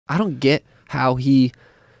I don't get how he,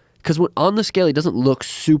 because on the scale he doesn't look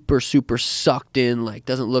super sucked in, like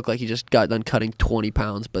doesn't look like he just got done cutting 20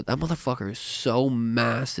 pounds, but that motherfucker is so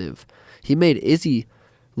massive. He made Izzy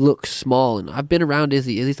look small, and I've been around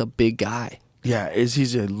Izzy. Izzy's a big guy. Yeah,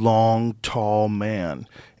 Izzy's a long, tall man.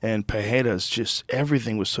 And Pereira's just,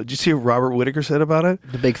 everything was so... Did you see what Robert Whittaker said about it?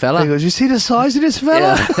 The big fella? He goes, you see the size of this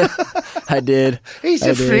fella? Yeah. I did. He's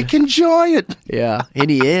a freaking giant. Yeah, and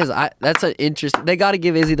he is. That's an interesting... They got to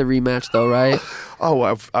give Izzy the rematch, though, right?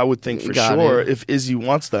 Oh, I would think for sure. If Izzy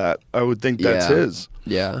wants that, I would think that's his.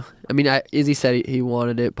 Yeah. I mean, Izzy said he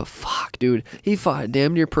wanted it, but fuck, dude. He fought a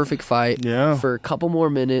damn near perfect fight for a couple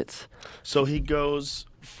more minutes. So he goes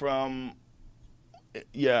from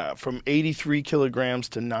 83 kilograms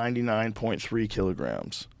to 99.3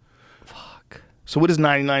 kilograms. Fuck. So what is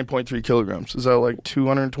 99.3 kilograms? Is that like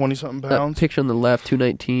 220-something pounds? That picture on the left,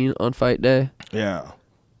 219 on fight day. Yeah.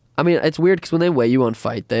 I mean, it's weird because when they weigh you on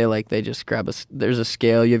fight day, like they just grab there's a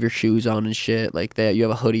scale, you have your shoes on and shit, like that. You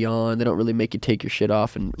have a hoodie on. They don't really make you take your shit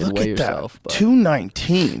off and weigh yourself. Look at that,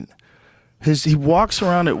 219. He walks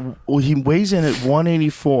around he weighs in at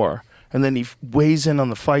 184, and then he weighs in on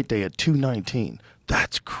the fight day at 219.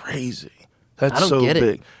 That's crazy. That's so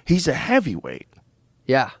big. He's a heavyweight.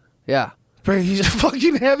 Yeah, yeah. He's a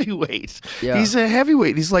fucking heavyweight. Yeah. He's a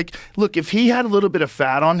heavyweight. He's like, look, if he had a little bit of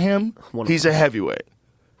fat on him, he's a heavyweight.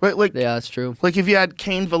 Right? Like, yeah, that's true. Like if you had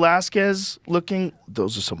Cain Velasquez looking,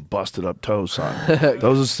 those are some busted up toes, son.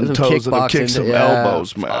 Those are some toes that have kicked some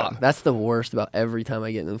elbows, man. Fuck. That's the worst about every time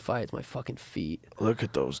I get in them fights, my fucking feet. Look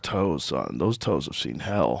at those toes, son. Those toes have seen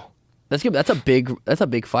hell. That's good. That's a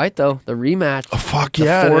big fight though. The rematch. Oh fuck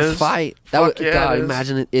yeah! The fourth fight. God,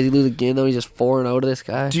 imagine Izzy lose again though. He's just 4-0 to this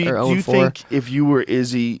guy. Do you think if you were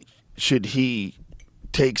Izzy, should he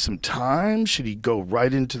take some time? Should he go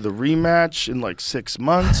right into the rematch in like 6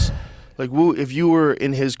 months? Like, if you were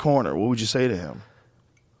in his corner, what would you say to him?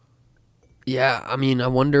 Yeah, I mean, I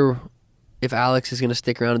wonder if Alex is going to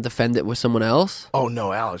stick around and defend it with someone else. Oh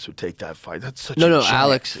no, Alex would take that fight. That's such no,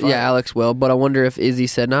 Alex. Fight. Yeah, Alex will. But I wonder if Izzy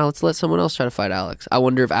said, "No, let's let someone else try to fight Alex." I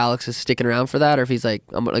wonder if Alex is sticking around for that, or if he's like,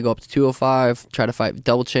 "I'm going to go up to 205, try to fight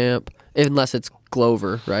double champ," unless it's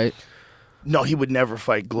Glover, right? No, he would never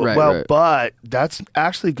fight Glover. Right, well, right. But that's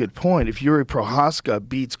actually a good point. If Yuri Prochazka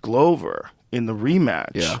beats Glover in the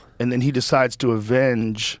rematch, and then he decides to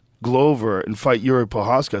avenge Glover and fight Yuri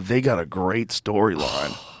Prochazka, they got a great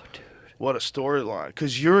storyline. What a storyline.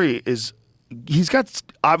 Because Yuri he's got,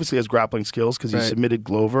 obviously has grappling skills because he submitted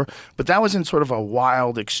Glover, but that was in sort of a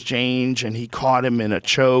wild exchange, and he caught him in a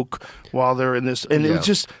choke while they're in this, and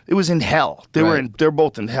it was in hell. They're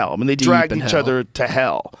both in hell. I mean, they dragged each other to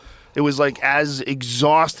hell. It was like as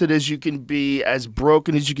exhausted as you can be, as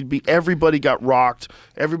broken as you can be. Everybody got rocked.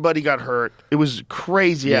 Everybody got hurt. It was a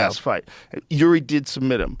crazy-ass fight. Yuri did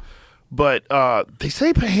submit him. But they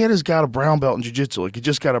say Pereira's got a brown belt in jiu-jitsu. Like, he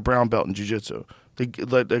just got a brown belt in jiu-jitsu.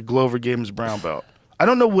 The Glover gave him his brown belt. I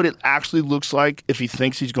don't know what it actually looks like if he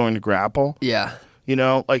thinks he's going to grapple. Yeah. You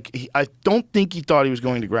know, like, I don't think he thought he was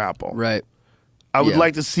going to grapple. Right. I would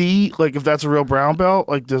like to see, like, if that's a real brown belt.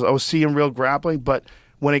 Like, I was seeing real grappling. But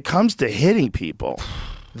when it comes to hitting people,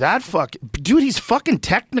 dude, he's fucking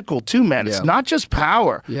technical too, man. It's not just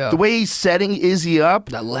power. Yeah. The way he's setting Izzy up.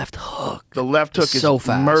 That left hook. The left hook is so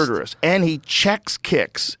fast. Murderous. And he checks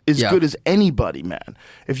kicks as good as anybody, man.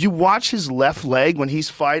 If you watch his left leg when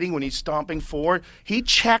he's fighting, when he's stomping forward, he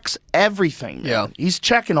checks everything, man. Yeah. He's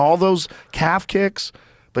checking all those calf kicks.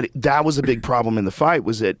 But that was a big problem in the fight,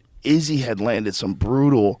 was that Izzy had landed some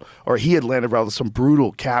brutal, or he had landed rather some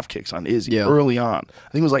brutal calf kicks on Izzy early on.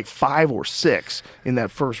 I think it was like 5 or 6 in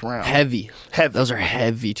that first round. Heavy. Those are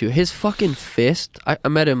heavy too. His fucking fist. I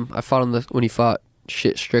met him. I fought him when he fought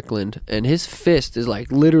Strickland, and his fist is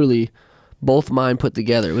like literally both mine put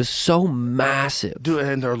together. It was so massive, dude,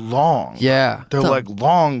 and they're long. Yeah, they're like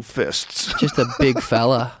long fists. Just a big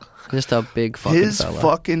fella. Just a big fucking fella. His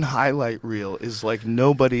fucking highlight reel is like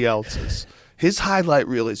nobody else's. His highlight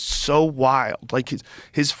reel is so wild. Like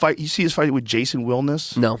his fight, you see his fight with Jason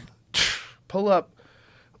Wilness? No. Pull up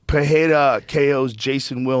Pereira KO's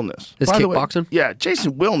Jason Wilness. This kickboxing? Yeah,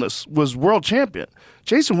 Jason Wilness was world champion.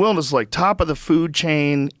 Jason Wilness is like top of the food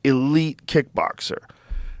chain, elite kickboxer.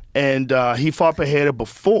 And he fought Pereira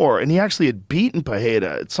before, and he actually had beaten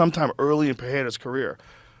Pereira at some time early in Pereira's career.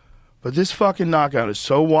 But this fucking knockout is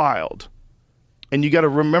so wild. And you got to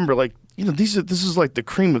remember, like, you know, this is like the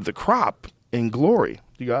cream of the crop in glory.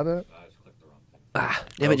 You got that?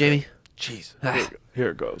 Damn it, Jamie. Jeez. Here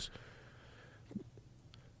it goes.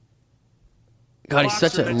 God, he's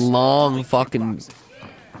such a long fucking...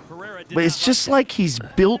 But it's just like he's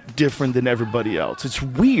built different than everybody else. It's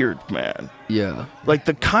weird, man. Yeah. Like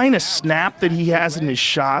the kind of snap that he has in his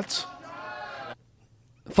shots.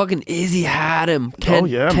 Fucking Izzy had him.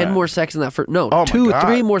 10 more seconds in that first. No, oh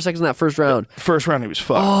 3 more seconds in that first round. First round, he was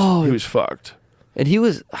fucked. Oh. He was fucked. And he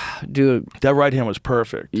was, dude. That right hand was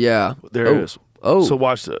perfect. Yeah. There it is. Oh. So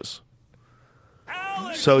watch this.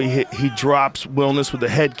 So he drops Wilness with a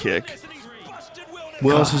head kick.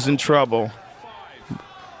 Wilness is in trouble.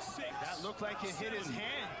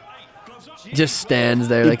 Just stands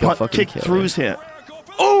there like a fucking kick killer. through his hand.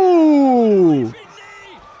 Oh!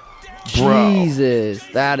 Bro. Jesus,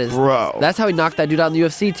 that's how he knocked that dude out in the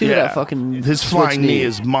UFC too. Yeah. That fucking his flying knee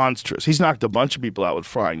is monstrous. He's knocked a bunch of people out with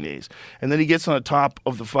flying knees, and then he gets on the top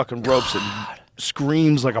of the fucking ropes and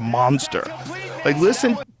screams like a monster. Like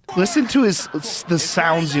listen to the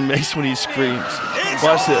sounds he makes when he screams.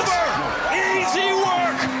 Watch this. Easy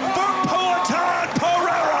work for Poirier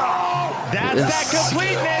Pereira. That's that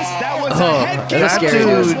completeness. That was a head kick. That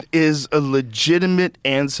dude is a legitimate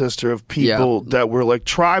ancestor of people that were like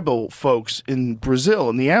tribal folks in Brazil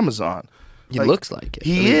in the Amazon. He looks like it.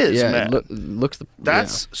 He is, man.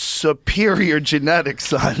 That's superior genetics,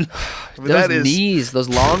 son. Those knees, those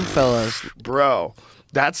long fellas. Bro,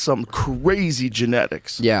 that's some crazy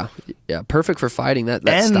genetics. Yeah. Perfect for fighting that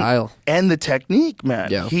style. And the technique,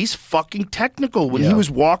 man. Yeah. He's fucking technical. When he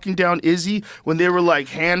was walking down Izzy, when they were like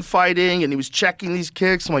hand fighting and he was checking these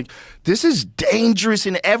kicks, I'm like, this is dangerous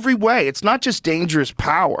in every way. It's not just dangerous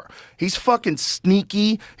power. He's fucking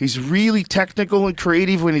sneaky. He's really technical and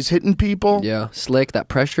creative when he's hitting people. Yeah. Slick. That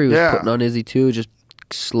pressure he was putting on Izzy too, just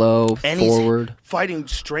slow, and forward. He's fighting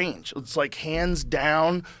strange. It's like hands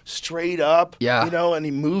down, straight up. Yeah. You know, and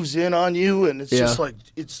he moves in on you, and it's just like,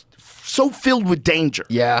 it's so filled with danger.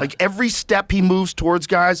 Yeah. Like every step he moves towards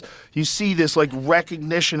guys, you see this like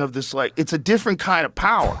recognition of this, like, it's a different kind of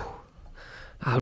power.